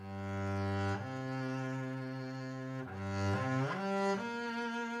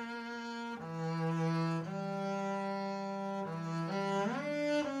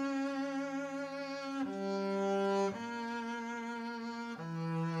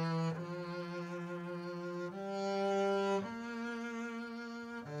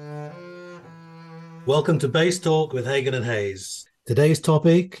Welcome to Bass Talk with Hagen and Hayes. Today's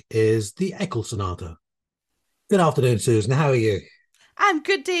topic is the Eccles Sonata. Good afternoon, Susan. How are you? I'm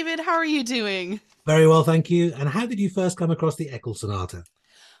good, David. How are you doing? Very well, thank you. And how did you first come across the Eccles Sonata?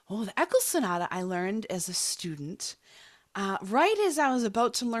 Oh, the Eccles Sonata I learned as a student, right as I was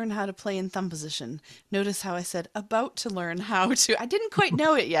about to learn how to play in thumb position. Notice how I said about to learn how to. I didn't quite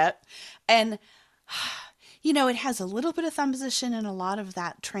know it yet. And, it has a little bit of thumb position and a lot of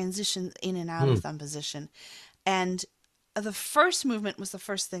that transition in and out of Hmm. thumb position. And the first movement was the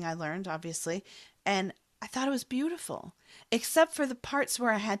first thing I learned, obviously. And I thought it was beautiful, except for the parts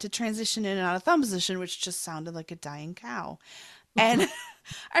where I had to transition in and out of thumb position, which just sounded like a dying cow. And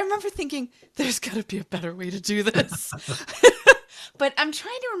I remember thinking, there's got to be a better way to do this. But I'm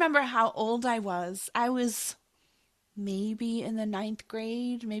trying to remember how old I was. I was maybe in the ninth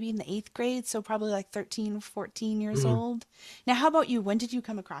grade, maybe in the eighth grade. So probably like 13, 14 years Hmm. old. Now, how about you? When did you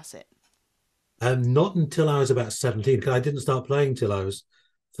come across it? Not until I was about 17, because I didn't start playing till I was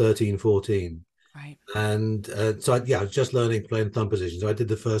 13, 14. Right. And I was just learning playing thumb position. So I did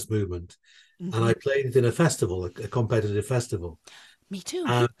the first movement and Mm-hmm. I played it in a festival, a competitive festival. Me too.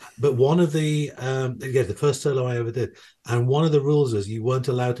 Uh, but one of the first solo I ever did, and one of the rules is you weren't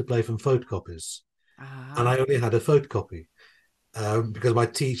allowed to play from photocopies. And I Ah. only had a photocopy because my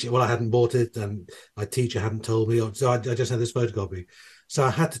teacher, well, I hadn't bought it, and my teacher hadn't told me, so I just had this photocopy. So I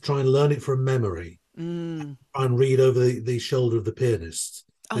had to try and learn it from memory, Mm. try and read over the shoulder of the pianist.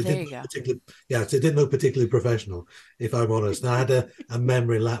 Oh, It there didn't you look go. particularly, yeah, so it didn't look particularly professional, if I'm honest. And I had a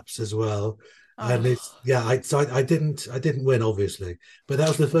memory lapse as well, and Oh, I didn't win, obviously, but that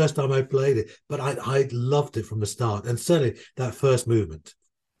was the first time I played it. But I loved it from the start, and certainly that first movement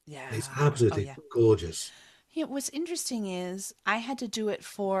is yeah. Oh, absolutely yeah. gorgeous. Yeah, what's interesting is I had to do it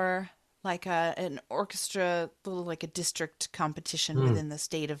for like an orchestra, little like a district competition Mm, within the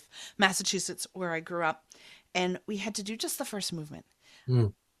state of Massachusetts where I grew up, and we had to do just the first movement.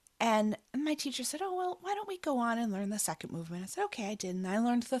 mm. And my teacher said, "Oh, well, why don't we go on and learn the second movement?" I said, "Okay, I did." And I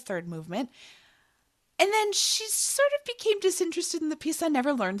learned the third movement. And then she sort of became disinterested in the piece. I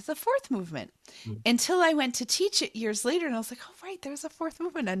never learned the fourth movement Mm. until I went to teach it years later. And I was like, oh, right, there's a fourth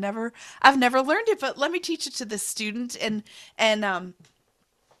movement. I've never learned it, but let me teach it to this student. And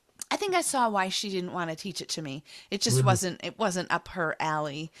I think I saw why she didn't want to teach it to me. Mm. It wasn't up her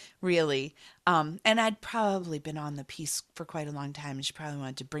alley, really. And I'd probably been on the piece for quite a long time, and she probably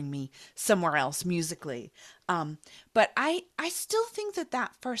wanted to bring me somewhere else musically. But I still think that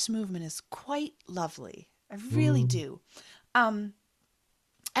that first movement is quite lovely. I really Mm. do.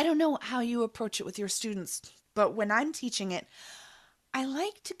 I don't know how you approach it with your students, but when I'm teaching it, I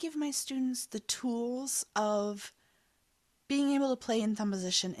like to give my students the tools of being able to play in thumb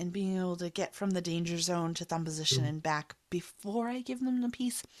position and being able to get from the danger zone to thumb position Mm. and back before I give them the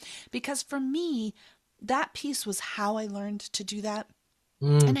piece. Because for me, that piece was how I learned to do that.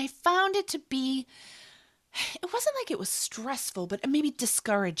 Mm. And I found it to be, it wasn't like it was stressful, but maybe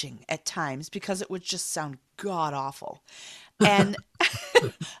discouraging at times because it would just sound god awful. And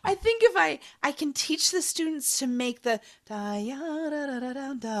I think if I can teach the students to make the da ya da da da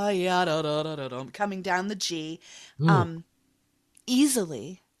da da ya da da da da coming down the G Mm. um,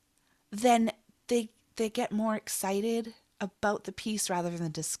 easily, then they get more excited about the piece rather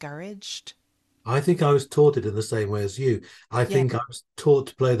than discouraged. I think I was taught it in the same way as you. I Yeah, think I was taught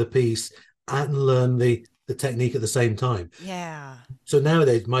to play the piece and learn the technique at the same time. yeah, So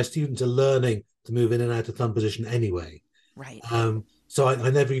nowadays, my students are learning to move in and out of thumb position anyway. right, So I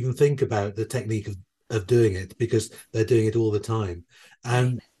never even think about the technique of doing it because they're doing it all the time.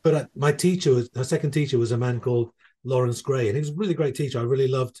 right. But my second teacher was a man called Lawrence Gray, and he was a really great teacher. I really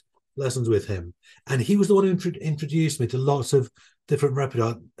loved lessons with him. And he was the one who introduced me to lots of different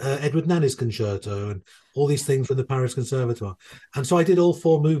repertoire, Edward Nanny's concerto, and all these things from the Paris Conservatoire. And so I did all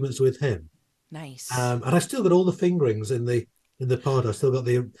four movements with him. Nice. And I still got all the fingerings in the part. I still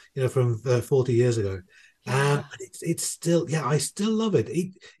got from 40 years ago. Yeah. It's still, yeah, I still love it.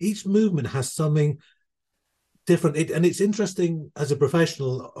 Each movement has something different, and it's interesting as a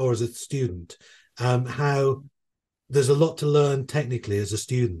professional or as a student, how there's a lot to learn technically as a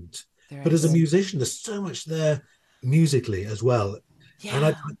student, There but as a is. musician, there's so much there musically as well.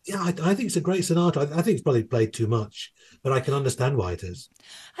 And Yeah. I think it's a great sonata. I think it's probably played too much, but I can understand why it is.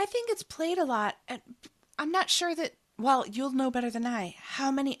 I think it's played a lot. And I'm not sure that, well, you'll know better than I,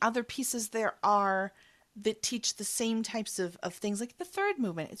 how many other pieces there are that teach the same types of things. Like the third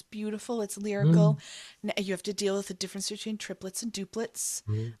movement, it's beautiful, it's lyrical. Mm, You have to deal with the difference between triplets and duplets,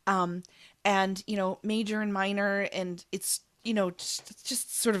 mm. um, and, major and minor. And it's,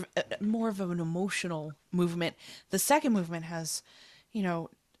 just sort of more of an emotional movement. The second movement has, you know,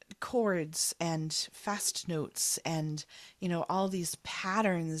 chords and fast notes and, all these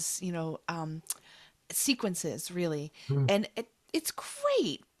patterns, sequences really. Mm. And it's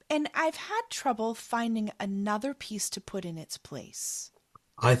great. And I've had trouble finding another piece to put in its place.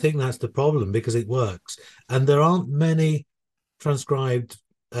 I think that's the problem because it works. And there aren't many transcribed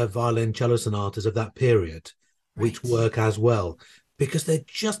violin cello sonatas of that period which Right. work as well because they're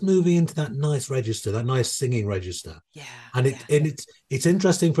just moving into that nice register, that nice singing register. Yeah. And Yeah. it's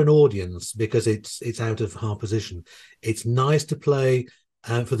interesting for an audience because it's out of half position. It's nice to play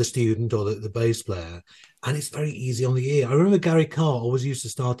for the student or the bass player, and it's very easy on the ear. I remember Gary Carr always used to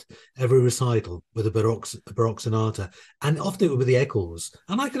start every recital with a Baroque sonata, and often it would be the Eccles,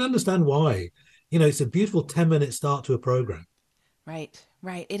 and I can understand why. It's a beautiful 10-minute start to a program. Right.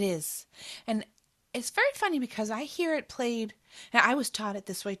 Right. It is. And it's very funny because I hear it played. Now, I was taught it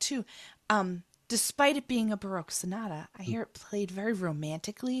this way too. Despite it being a Baroque sonata, I hear it played very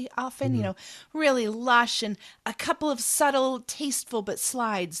romantically often, Mm, really lush and a couple of subtle, tasteful but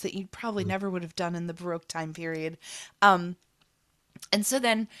slides that you probably mm, never would have done in the Baroque time period. And so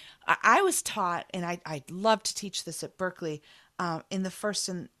then I was taught, and I love to teach this at Berkeley, in the first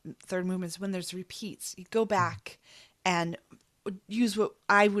and third movements when there's repeats, you go back and use what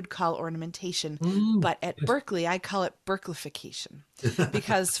I would call ornamentation, mm, but at yes. Berkeley I call it Berkelification,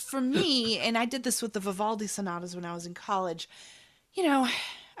 because for me, and I did this with the Vivaldi sonatas when I was in college, you know,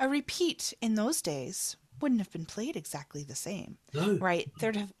 a repeat in those days wouldn't have been played exactly the same, No. right?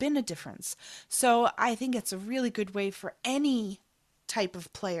 There'd have been a difference. So I think it's a really good way for any type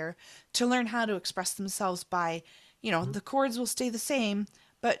of player to learn how to express themselves by, Mm, the chords will stay the same,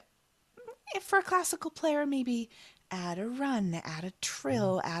 but if for a classical player, maybe add a run, add a mm,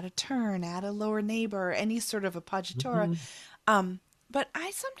 trill, add a turn, add a lower neighbor, any sort of appoggiatura. mm, But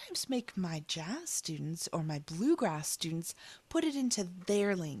I sometimes make my jazz students or my bluegrass students put it into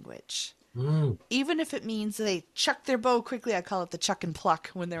their language. mm. Even if it means they chuck their bow quickly, I call it the chuck and pluck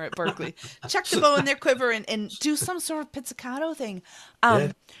when they're at Berkeley. Chuck the bow in their quiver and do some sort of pizzicato thing.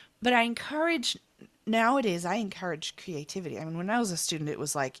 Yeah. But nowadays, I encourage creativity. I mean, when I was a student, it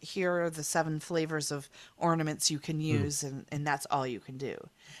was like, here are the 7 flavors of ornaments you can Mm. use, and that's all you can do.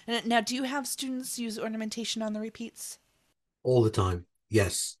 And now, do you have students use ornamentation on the repeats? All the time.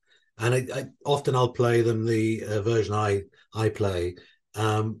 Yes, and often I'll play them the version I play,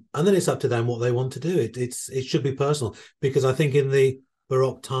 and then it's up to them what they want to do. It should be personal because I think in the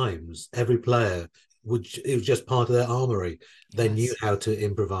Baroque times, every player it was just part of their armory. They knew Yes. how to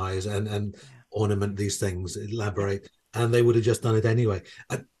improvise and Yeah. ornament these things, Yep. elaborate, and they would have just done it anyway.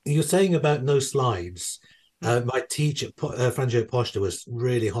 You're saying about no slides. Mm. My teacher, Franjo Posta, was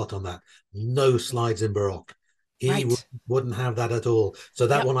really hot on that. No slides in Baroque. He Right. wouldn't have that at all. So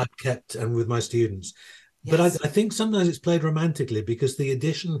that Yep. one I've kept and with my students. But Yes. I think sometimes it's played romantically because the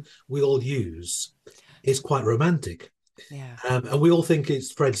edition we all use is quite romantic. Yeah. And we all think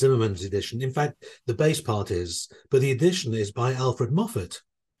it's Fred Zimmerman's edition. In fact, the bass part is, but the edition is by Alfred Moffat.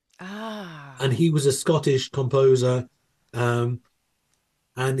 And Ah. he was a Scottish composer. Um,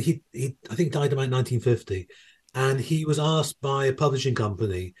 and he I think died about 1950. And he was asked by a publishing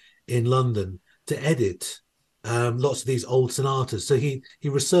company in London to edit lots of these old sonatas. So he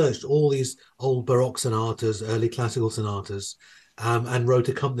researched all these old Baroque sonatas, early classical sonatas, and wrote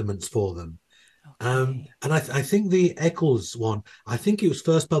accompaniments for them. Okay. And I think the Eccles one, I think it was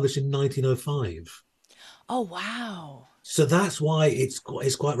first published in 1905. Oh, wow. So that's why it's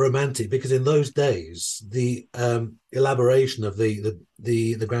quite romantic because in those days the elaboration of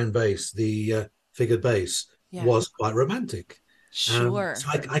the grand bass, the figured bass, Yeah. was quite romantic. Sure. So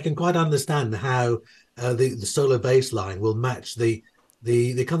I can quite understand how the solo bass line will match the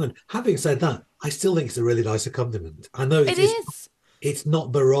accompaniment. Having said that, I still think it's a really nice accompaniment. I know It is. it's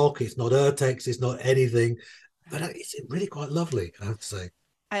not baroque, it's not urtex, it's not anything, but it's really quite lovely. I have to say.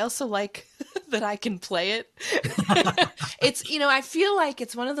 I also like that I can play it. I feel like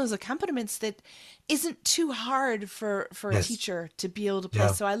it's one of those accompaniments that isn't too hard for a Yes. teacher to be able to play.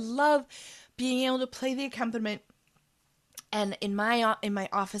 Yeah. So I love being able to play the accompaniment. And in my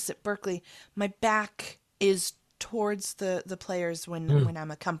office at Berkeley, my back is towards the players Mm, when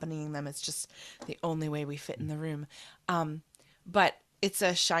I'm accompanying them. It's just the only way we fit in the room. But it's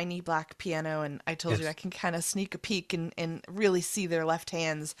a shiny black piano, and I told you I yes. can kind of sneak a peek and really see their left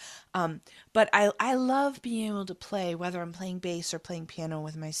hands. But I love being able to play, whether I'm playing bass or playing piano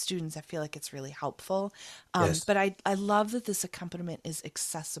with my students. I feel like it's really helpful. Yes. But I love that this accompaniment is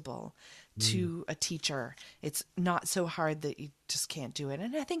accessible Mm. to a teacher. It's not so hard that you just can't do it.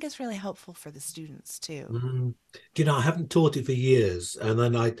 And I think it's really helpful for the students too. Mm. Do you know, I haven't taught it for years. And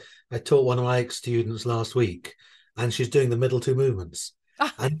then I taught one of my ex students last week, and she's doing the middle two movements.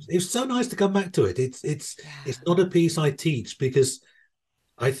 Ah, and it's so nice to come back to it. It's yeah. not a piece I teach because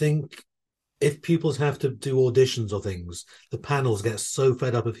I think if pupils have to do auditions or things, the panels get so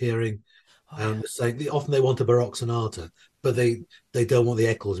fed up of hearing Oh yeah. saying often they want a Baroque sonata, but they don't want the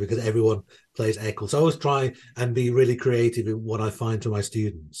Eccles because everyone plays Eccles. So I always try and be really creative in what I find for my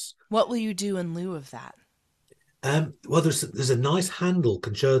students. What will you do in lieu of that? Well, there's a nice Handel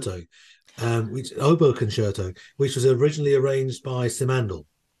concerto, which oboe concerto, which was originally arranged by Simandl.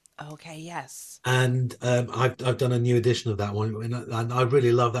 Okay, yes. And I've done a new edition of that one, and I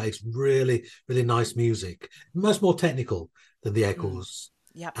really love that. It's really nice music, much more technical than the Mm. Eccles.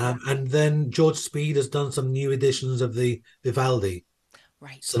 Yep. And then George Speed has done some new editions of the Vivaldi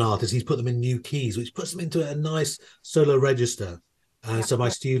Right. sonatas. He's put them in new keys, which puts them into a nice solo register. Yep. So my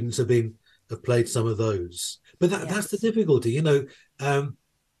students have played some of those. But that's the Yes. difficulty,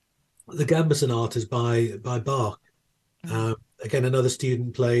 the Gamba sonatas by Bach. Mm. Again, another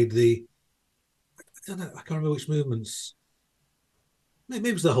student played the I don't know, I can't remember which movements. Maybe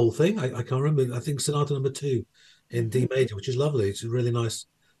it was the whole thing. I can't remember. I think Sonata number two in Hmm. D major, which is lovely. It's a really nice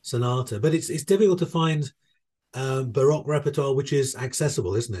sonata, but it's difficult to find Baroque repertoire which is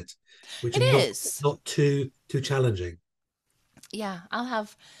accessible, isn't it? Which It is is. not too challenging. Yeah, I'll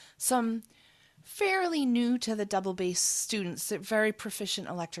have some fairly new to the double bass students that very proficient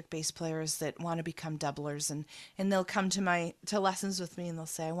electric bass players that want to become doublers, and they'll come to my to lessons with me and they'll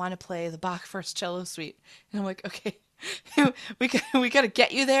say I want to play the Bach first cello suite, and I'm like, okay, we got to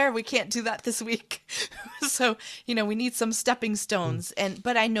get you there, we can't do that this week. So we need some stepping Mm. stones, and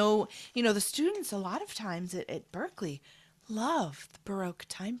but I know the students a lot of times at Berkeley love the Baroque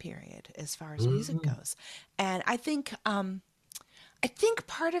time period as far as music Mm. goes, and I think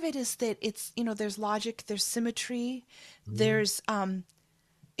part of it is that it's, there's logic, there's symmetry, Mm. there's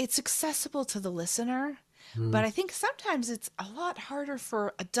it's accessible to the listener, but Mm. I think sometimes it's a lot harder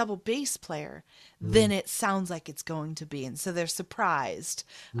for a double bass player than Mm. it sounds like it's going to be, and so they're surprised.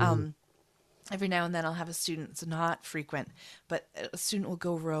 Mm. Every now and then I'll have a student, it's not frequent, but a student will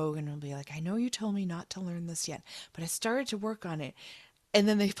go rogue and will be like, I know you told me not to learn this yet, but I started to work on it. And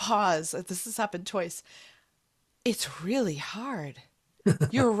then they pause. This has happened twice. It's really hard.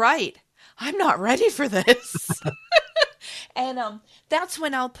 You're right. I'm not ready for this. And that's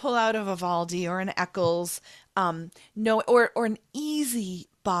when I'll pull out of a Vivaldi or an Eccles, no, or an easy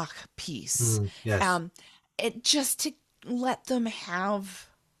Bach piece, Mm. Yes. um, just to let them have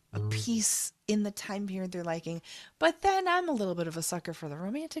a Mm. piece in the time period they're liking. But then I'm a little bit of a sucker for the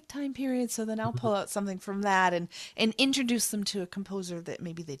romantic time period, so then I'll pull out something from that and introduce them to a composer that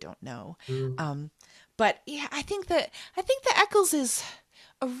maybe they don't know. Mm. Um, but yeah, I think the Eccles is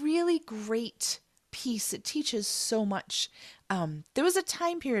a really great piece. It teaches so much. There was a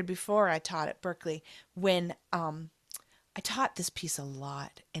time period before I taught at Berkeley when I taught this piece a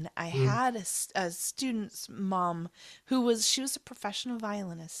lot, and I Mm. had a student's mom she was a professional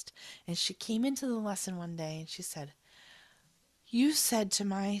violinist, and she came into the lesson one day and she said, "You said to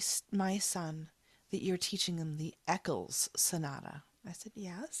my son that you're teaching him the Eccles Sonata." I said,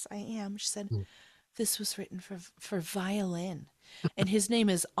 "Yes, I am." She said, Mm. "This was written for violin, and his name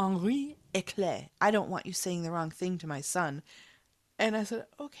is Henri Eccles. I don't want you saying the wrong thing to my son." And I said,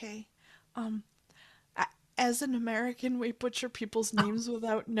 "Okay." Um, as an American, we butcher people's names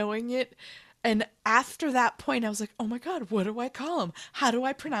without knowing it. And after that point, I was like, "Oh my God, what do I call him? How do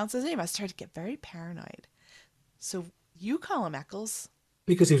I pronounce his name?" I started to get very paranoid. So you call him Eccles.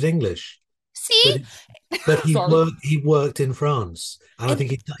 Because he was English, See? but Sorry. he worked in France, and I And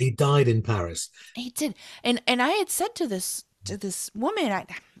think he died in Paris. he did. And I had said to this woman,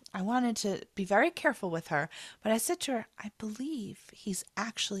 I wanted to be very careful with her, but I said to her, "I believe he's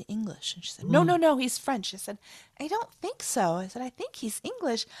actually English." And she said, "No, no, Mm. no, he's French." I said, "I don't think so." I said, "I think he's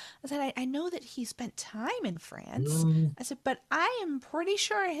English." I said, I know that he spent time in France." Mm. I said, "But I am pretty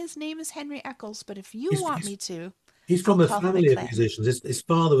sure his name is Henry Eccles, but if you He's, want he's me to, he's I'll from a call him family of Eclair." musicians. His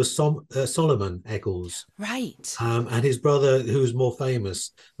father was Solomon Eccles, Right. and his brother, who was more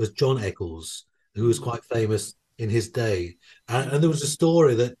famous, was John Eccles, who was Mm, quite famous in his day. And there mm, was a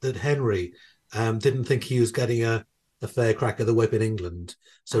story that Henry didn't think he was getting a fair crack of the whip in England,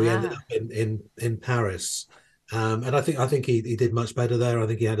 so he ended up ah, in Paris. And I think he did much better there. I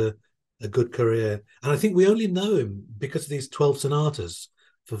think he had a good career, and I think we only know him because of these 12 sonatas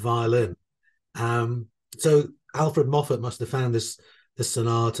for violin. Um, so Alfred Moffat must have found this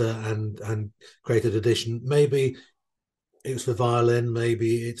sonata and created edition. Maybe it was for violin,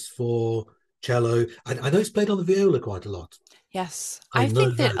 maybe it's for cello. I know it's played on the viola quite a lot. yes. I I know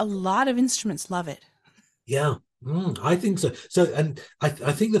think that that. a lot of instruments love it. Yeah, I think so. So, and I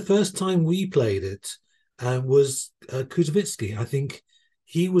think the first time we played it was Kuzovitsky. I think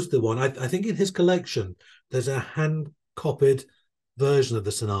he was the one. I think in his collection there's a hand copied version of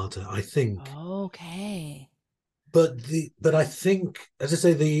the sonata. I think, Okay. but I think, as I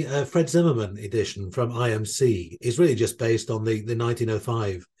say, the Fred Zimmerman edition from IMC is really just based on the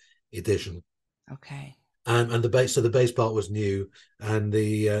 1905 edition. Okay. And the bass, so the bass part was new, and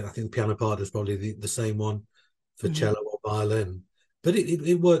the I think the piano part is probably the same one for Hmm. cello or violin. But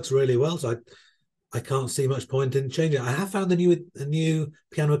it works really well. So I can't see much point in changing it. I have found a new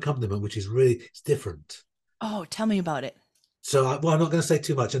piano accompaniment, which is really it's different. Oh, tell me about it. So well, I'm not going to say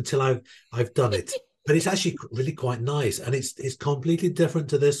too much until I've done it. But it's actually really quite nice, and it's completely different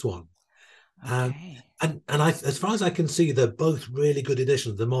to this one. Um, Okay. and as far as I can see, they're both really good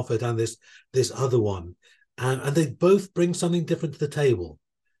editions, the Moffat and this other one, and they both bring something different to the table.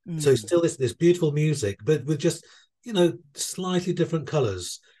 So Mm, still this beautiful music, but with just slightly different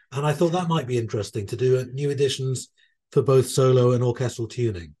colours. And I thought that might be interesting to do new editions for both solo and orchestral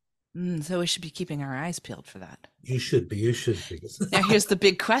tuning. so we should be keeping our eyes peeled for that. You should be, you should be. Now, here's the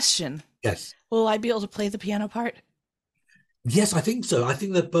big question. Yes, Will I be able to play the piano part? yes, I think so. I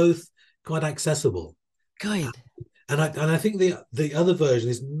think they're both quite accessible. Good. And I think the other version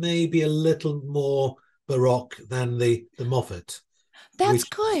is maybe a little more baroque than the Moffat, That's which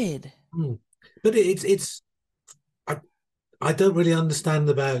good. hmm, but it's I, I don't really understand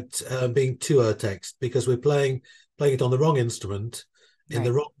about being two text because we're playing it on the wrong instrument in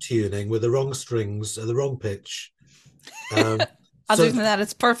the Right. wrong tuning with the wrong strings at the wrong pitch. Um, so Other than that,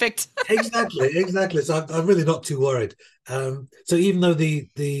 it's perfect. exactly. So I'm really not too worried. So even though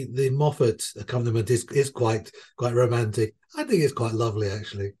the Moffat accompaniment is quite romantic, I think it's quite lovely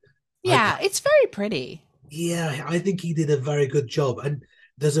actually. I Yeah, it's very pretty. Yeah, I think he did a very good job, and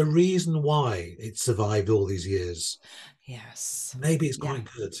there's a reason why it survived all these years. Yes. Maybe it's Yeah. quite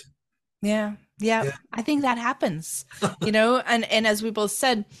good. Yeah. Yeah. Yeah, I think that happens. And as we both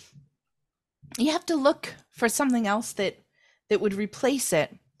said, you have to look for something else that would replace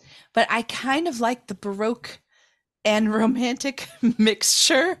it. But I kind of like the Baroque and romantic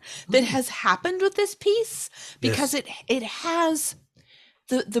mixture that mm, has happened with this piece because yes. it has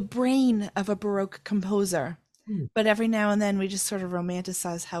the brain of a Baroque composer. Mm. But every now and then we just sort of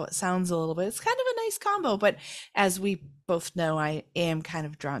romanticize how it sounds a little bit. It's kind of a nice combo. But as we both know, I am kind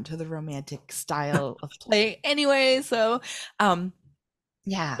of drawn to the romantic style of play anyway. So, um,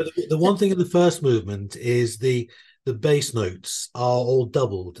 yeah. But the one thing in the first movement is the bass notes are all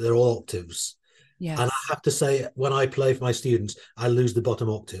doubled; they're all octaves. And I Yes. have to say, when I play for my students, I lose the bottom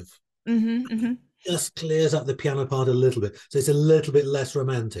octave. Mm-hmm. Mm-hmm. Just clears up the piano part a little bit, so it's a little bit less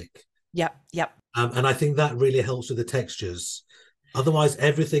romantic. Yep. Yep. And I think that really helps with the textures. Otherwise,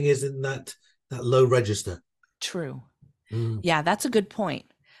 everything is in that low register. True. Mm, Yeah, that's a good point.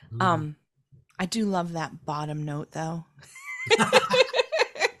 mm. Um, I do love that bottom note though.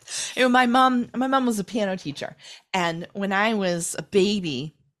 My mom was a piano teacher, and when I was a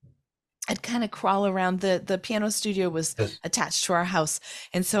baby, I'd kind of crawl around. The piano studio was Yes. attached to our house,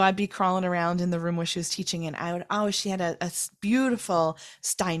 and so I'd be crawling around in the room where she was teaching, and I would always she had a beautiful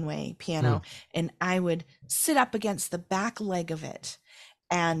Steinway piano, Mm. and I would sit up against the back leg of it,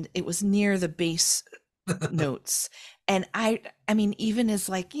 and it was near the bass notes. And I mean, even as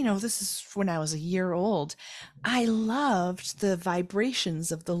like, this is when I was a year old, I loved the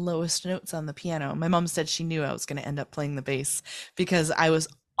vibrations of the lowest notes on the piano. My mom said she knew I was going to end up playing the bass because I was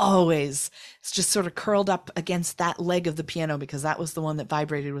always just sort of curled up against that leg of the piano because that was the one that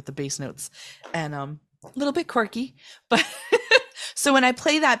vibrated with the bass notes. And a little bit quirky, but so when I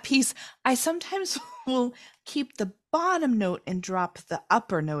play that piece, I sometimes will keep the bottom note and drop the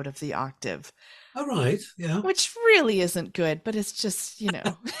upper note of the octave, All right. Yeah. which really isn't good, but it's just,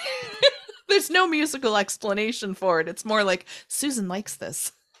 there's no musical explanation for it. It's more like Susan likes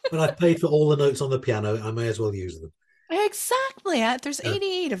this. But I've paid for all the notes on the piano. I may as well use them. Exactly. There's Yeah.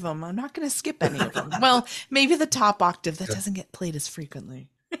 88 of them. I'm not going to skip any of them. Well, maybe the top octave that Yeah, doesn't get played as frequently.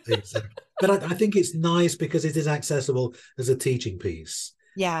 exactly. But I think it's nice because it is accessible as a teaching piece.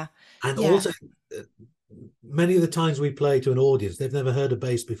 Yeah. And Yeah. also, uh, many of the times we play to an audience, they've never heard a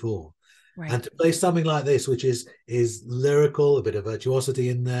bass before. And Right. to play something like this, which is lyrical, a bit of virtuosity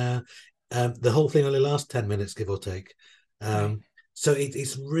in there, the whole thing only lasts 10 minutes, give or take. Right. Um, so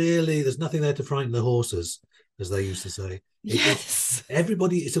it's really, there's nothing there to frighten the horses, as they used to say. It's Yes.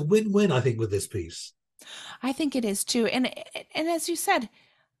 everybody, it's a win-win, I think, with this piece. I think it is too. And as you said,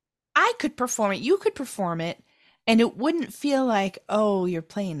 I could perform it, you could perform it, and it wouldn't feel like, oh, you're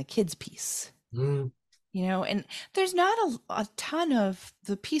playing a kid's piece. Mm, And there's not a ton of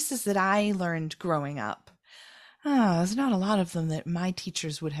the pieces that I learned growing up. There's not a lot of them that my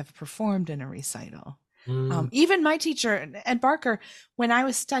teachers would have performed in a recital. Mm. Even my teacher, Ed Barker, when I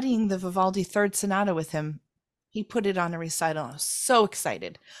was studying the Vivaldi Third Sonata with him, he put it on a recital. I was so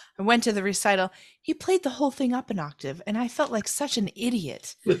excited. I went to the recital. He played the whole thing up an octave, and I felt like such an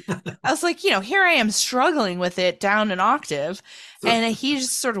idiot. I was like, here I am struggling with it down an octave, and he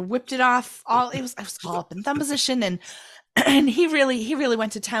just sort of whipped it off. I was all up in thumb position, and and he really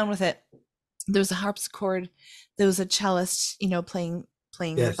went to town with it. There was a harpsichord, there was a cellist,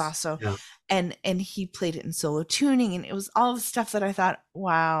 playing the Yes. basso, Yeah. and he played it in solo tuning, and it was all the stuff that I thought,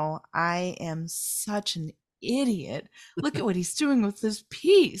 wow, I am such an idiot. Look at what he's doing with this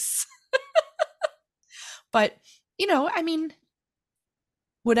piece. But I mean,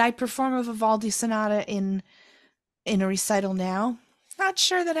 would I perform a Vivaldi sonata in a recital now? Not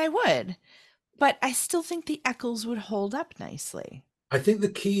sure that I would, but I still think the Eccles would hold up nicely. I think the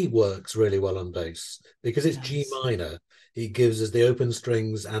key works really well on bass because It it's G does. minor. It gives us the open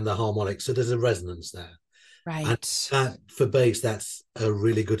strings and the harmonics, so there's a resonance there. And Right. that for bass, that's a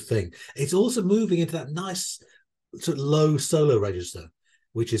really good thing. It's also moving into that nice sort of low solo register,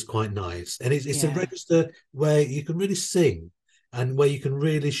 which is quite nice. And it's a Yeah. register where you can really sing and where you can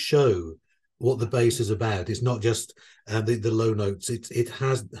really show what the bass is about. It's not just the low notes. It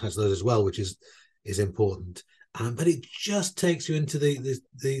has those as well, which is important. But it just takes you into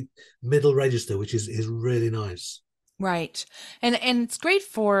the middle register, which is really nice. Right. And it's great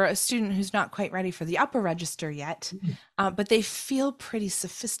for a student who's not quite ready for the upper register yet, but they feel pretty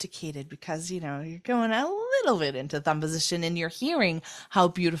sophisticated because, you're going a little bit into thumb position and you're hearing how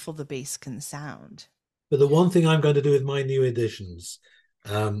beautiful the bass can sound. But the one thing I'm going to do with my new editions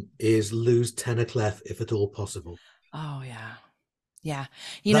is lose tenor clef if at all possible. Oh, yeah. Yeah.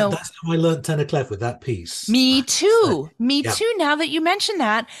 You That know, that's how I learned tenor clef with that piece. I Me have to say. too. Me Yeah. too. Now that you mention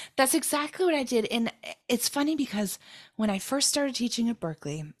that, that's exactly what I did. And it's funny because when I first started teaching at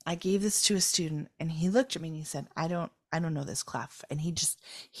Berkeley, I gave this to a student and he looked at me and he said, I don't know this clef. And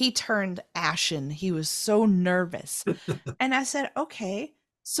he turned ashen. He was so nervous. And I said, okay,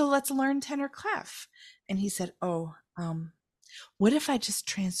 so let's learn tenor clef. And he said, oh, what if I just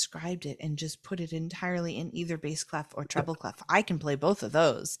transcribed it and just put it entirely in either bass clef or treble clef? I can play both of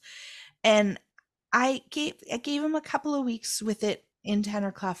those. And I gave him a couple of weeks with it in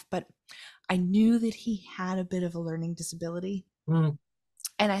tenor clef, but I knew that he had a bit of a learning disability. Mm.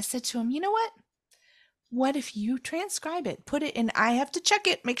 And I said to him, you know what? What if you transcribe it? Put it in, I have to check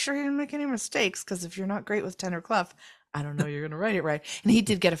it, make sure he didn't make any mistakes, because if you're not great with tenor clef, I don't know you're gonna write it right. And he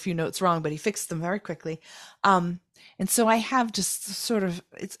did get a few notes wrong, but he fixed them very quickly. And so I have just sort of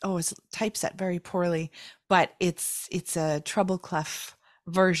it's typeset very poorly, but it's a treble clef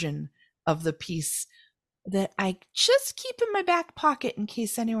version of the piece that I just keep in my back pocket in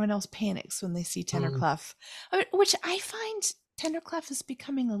case anyone else panics when they see tenor Mm. clef, which I find tenor clef is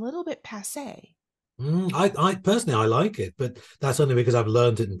becoming a little bit passe. Mm. I personally I like it, but that's only because I've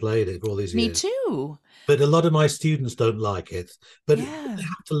learned it and played it for all these Me years. too. But a lot of my students don't like it, but they Yeah.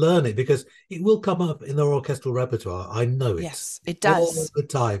 have to learn it because it will come up in their orchestral repertoire. I know it Yes, it all does. the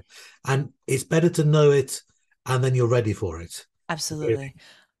time, and it's better to know it, and then you're ready for it. Really. Absolutely.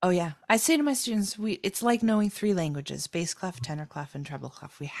 Oh yeah. I say to my students, it's like knowing three languages, bass clef, tenor clef, and treble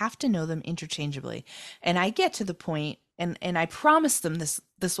clef. We have to know them interchangeably. And I get to the point, and I promise them this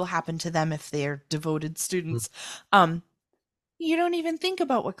will happen to them if they're devoted Mm. students. Um, you don't even think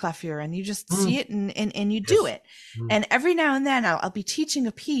about what clef you're in. You just see Mm. it and you do Yes. it. Mm. And every now and then I'll be teaching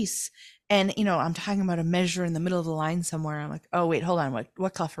a piece and I'm talking about a measure in the middle of the line somewhere. I'm like, oh wait, hold on,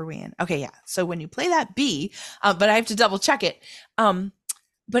 what clef are we in? Okay, yeah. So when you play that B, but I have to double check it.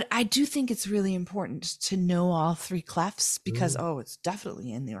 But I do think it's really important to know all three clefs because Mm. it's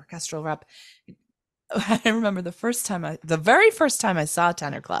definitely in the orchestral rep. I remember the very first time I saw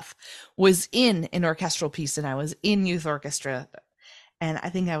tenor clef was in an orchestral piece, and I was in youth orchestra, and I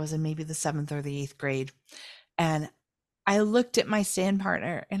think I was in maybe the seventh or the eighth grade. And I looked at my stand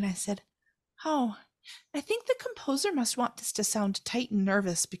partner and I said, "Oh, I think the composer must want this to sound tight and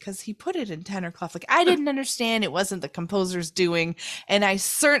nervous because he put it in tenor clef." Like I didn't understand it wasn't the composer's doing, and I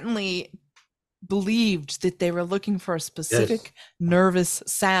certainly believed that they were looking for a Yes. specific nervous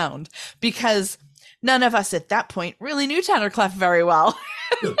sound because none of us at that point really knew tenor clef very well.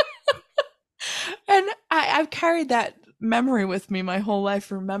 And I've carried that memory with me my whole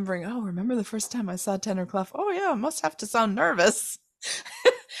life, remembering, remember the first time I saw tenor clef? Oh, yeah, it must have to sound nervous.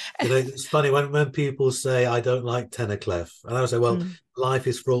 It's funny when people say I don't like tenor clef, and I would say, well, Mm. life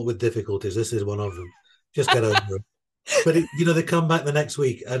is fraught with difficulties. This is one of them. Just get over it. But they come back the next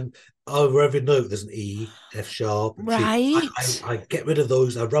week, and over every note there's an E, F sharp, and G. Right. I get rid of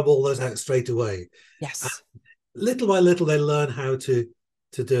those. I rub all those out straight away. And Yes. little by little, they learn how to.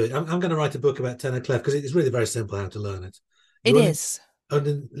 to do it. I'm going to write a book about tenor clef because it's really very simple how to learn it. It You is.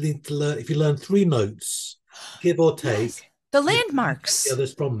 only need to learn if you learn three notes, give or Yes. take. The You take the landmarks.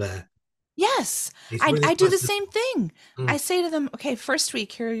 others from there. Yes. It's I, really I do quite the simple. same thing. I Mm, say to them, okay, first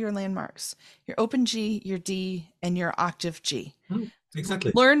week, here are your landmarks, your open G, your D, and your octave G.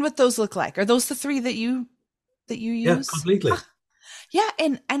 exactly. Learn what those look like. Are those the three that you Yeah, use? completely. Yeah,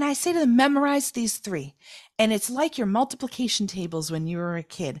 and I say to them, memorize these three. And it's like your multiplication tables when you were a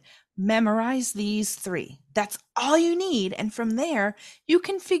kid. Memorize these three. That's all you need. And from there, you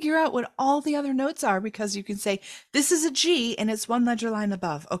can figure out what all the other notes are because you can say, this is a G and it's one ledger line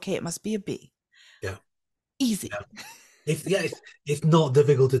above. Okay, it must be a B. Yeah, Easy. yeah. It's not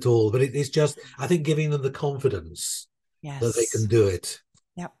difficult at all, but it's just I think giving them the confidence that they can Yes. do it.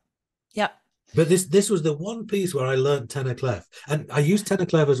 Yep. Yep. But this was the one piece where I learned tenor clef, and I use tenor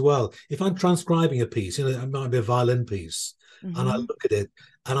clef as well. If I'm transcribing a piece, it might be a violin piece, and I Mm-hmm. look at it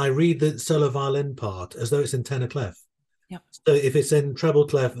and I read the solo violin part as though it's in tenor clef. Yep. So if it's in treble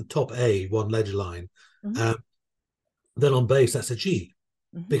clef, top A, one ledger line, Mm-hmm. um, then on bass that's a G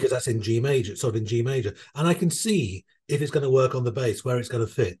Mm-hmm. because that's in G major, sort of in G major, and I can see if it's going to work on the bass where it's going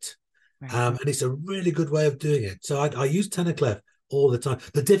to fit. Right. And it's a really good way of doing it. So I use tenor clef all the time.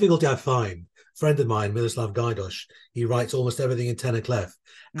 The difficulty I find, a friend of mine, Miroslav Gajdosh, he writes almost everything in tenor clef,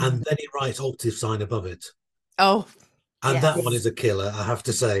 Mm-hmm. and then he writes octave sign above it. Oh, And that one yes. is a killer, I have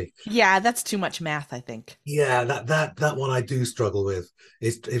to say. Yeah, that's too much math, I think. Yeah, that one I do struggle with.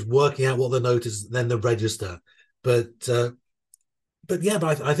 Is working out what the note is, then the register. But yeah,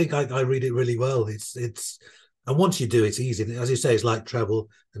 but I think I read it really well. It's and once you do, it's easy. As you say, it's like treble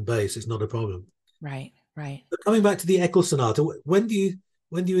and bass. It's not a problem. Right. Right. But coming back to the Eccles Sonata, when do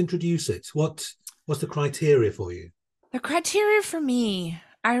you introduce it? What's the criteria for you? The criteria for me,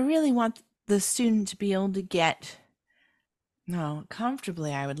 I really want the student to be able to get, no,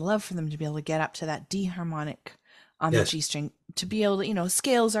 comfortably. I would love for them to be able to get up to that D harmonic on the Yes. G string, to be able to,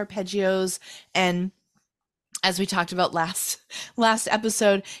 scales, arpeggios, and as we talked about last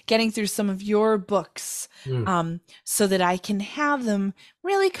episode, getting through some of your books, Mm, so that I can have them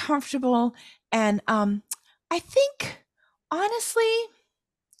really comfortable. And I think, honestly,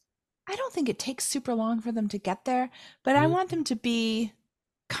 I don't think it takes super long for them to get there, but I want mm, them to be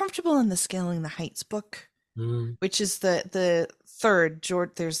comfortable in the Scaling the Heights book, mm, which is the third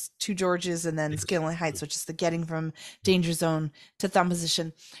George. There's two Georges, and then yes. Scaling the Heights, which is the getting from danger zone to thumb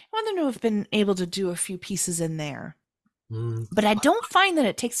position. I want them to have been able to do a few pieces in there, Mm. but I don't find that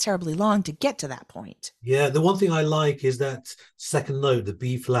it takes terribly long to get to that point. Yeah, the one thing I like is that second note, the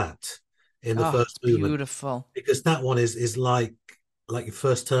B flat in the Oh, it's first movement, beautiful. because that one is like your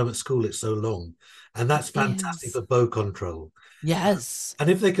first term at school. It's so long, and It that's fantastic is. for bow control. Yes. And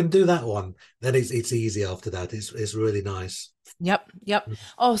if they can do that one, then it's easy after that. It's really nice. Yep. Yep. Mm.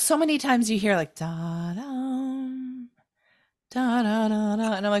 Oh, so many times you hear like da da da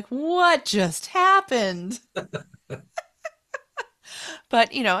da, and I'm like, what just happened? But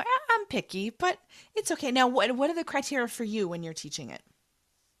I'm picky, but it's okay. Now, what are the criteria for you when you're teaching it?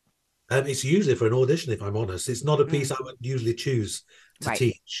 It's usually for an audition, if I'm honest. It's not a piece Mm, I would usually choose to right.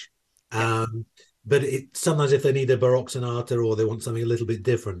 teach. Yep. But sometimes if they need a Baroque sonata or they want something a little bit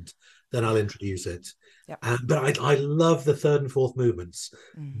different, then I'll Yeah. introduce it. Yep. But I love the third and fourth movements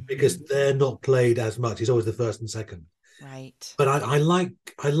because Hmm. they're not played as much. It's always the first and second. Right. But I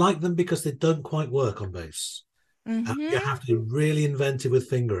like them because they don't quite work on bass. You Hmm. have to be really inventive with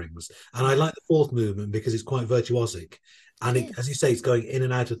fingerings. And I Yeah. like the fourth movement because it's quite virtuosic. It And as you is. say, it's going in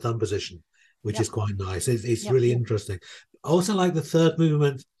and out of thumb position, which is Yep. quite nice. It's Yep. really interesting. I also like the third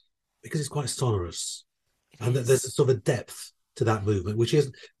movement because it's quite sonorous. It And that there's a is. sort of a depth to that movement, which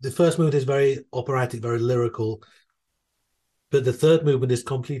is the first movement is very operatic, very lyrical, but the third movement is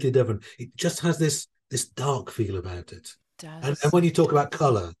completely different. It just has this dark feel about it. And Does. when you It talk about does.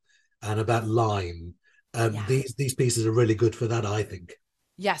 color and about line, Yeah. these pieces are really good for that, I think.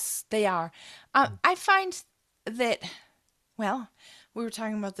 Yes, they are. I find that, well, we were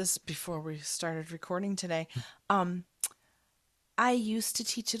talking about this before we started recording today. Um, I used to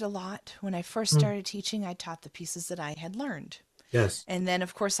teach it a lot. When I first Mm, started teaching, I taught the pieces that I had learned. yes. And then,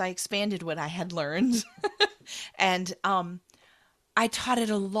 of course, I expanded what I had learned. And I taught it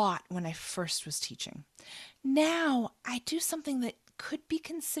a lot when I first was teaching. Now I do something that could be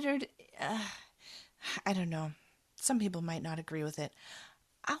considered, uh, I don't know, some people might not agree with it.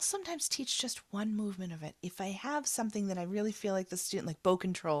 I'll sometimes teach just one movement of it. If I have something that I really feel like the student, like bow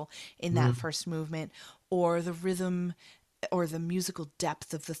control in that Mm, first movement, or the rhythm or the musical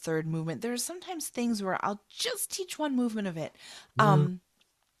depth of the third movement, there are sometimes things where I'll just teach one movement of it. mm,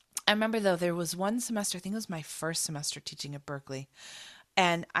 I remember though, there was one semester, I think it was my first semester teaching at Berkeley.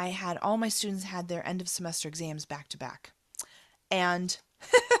 And I had all my students had their end of semester exams back to back. And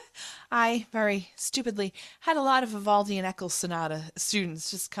I very stupidly had a lot of Vivaldi and Eccles Sonata students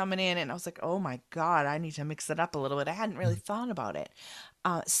just coming in, and I was like, oh my God, I need to mix it up a little bit. I hadn't really thought about it.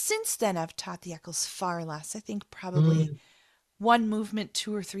 Since then, I've taught the Eccles far less. I think probably Mm, one movement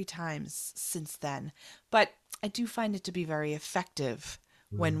 2 or 3 times since then. But I do find it to be very effective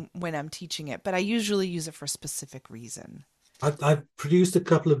mm. when I'm teaching it. But I usually use it for a specific reason. I've produced a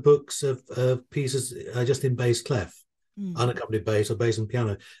couple of books of pieces just in bass clef, Mm, unaccompanied bass or bass and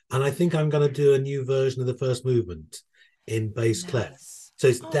piano, and I think I'm going to do a new version of the first movement in bass clef. nice. So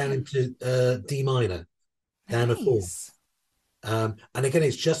it's down Okay, into D minor, down a fourth. nice. And again,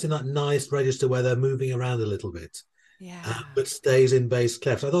 it's just in that nice register where they're moving around a little bit, Yeah, but stays in bass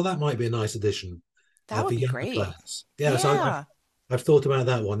clef. So I thought that might be a nice addition that for would be younger great. players. Yeah, so Yeah. I've thought about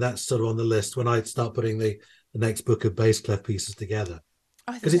that one. That's sort of on the list when I start putting the next book of bass clef pieces together.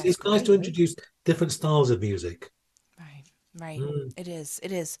 Oh, I think Because that's it's nice to great. introduce different styles of music. Right, right. Mm, It is.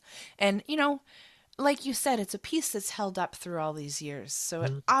 It is. And, like you said, it's a piece that's held up through all these years. So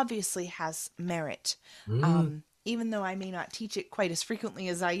it mm, obviously has merit. mm. Even though I may not teach it quite as frequently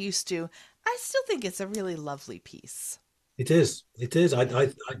as I used to, I still think it's a really lovely piece. It is. It is. Yeah.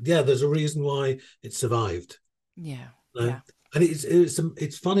 Yeah. There's a reason why it survived. Yeah. Uh, Yeah. and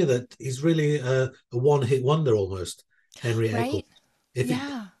it's funny that he's really a one hit wonder almost. Henry Eccles. Right? If it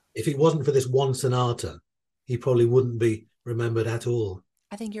Yeah. if it wasn't for this one sonata, he probably wouldn't be remembered at all.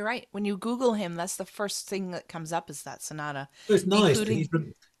 I think you're right. When you Google him, that's the first thing that comes up is that sonata, So it's nice that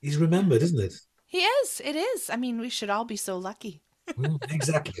including, he's yeah. remembered, isn't it? He is. It is. I mean, we should all be so lucky.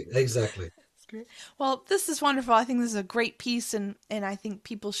 Exactly. Exactly. That's great. Well, this is wonderful. I think this is a great piece, and I think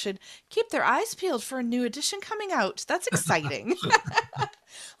people should keep their eyes peeled for a new edition coming out. That's exciting.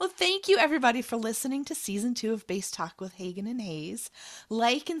 Well, thank you everybody for listening to season 2 of Bass Talk with Hagen and Hayes.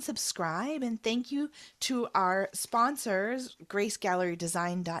 Like and subscribe, and thank you to our sponsors,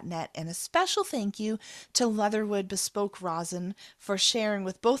 GraceGalleryDesign.net, and a special thank you to Leatherwood Bespoke Rosin for sharing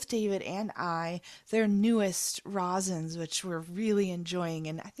with both David and I their newest rosins, which we're really enjoying,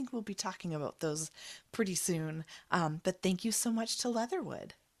 and I think we'll be talking about those pretty soon. But thank you so much to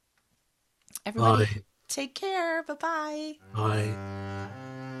Leatherwood. Everybody, Bye. take care. Bye bye. Bye.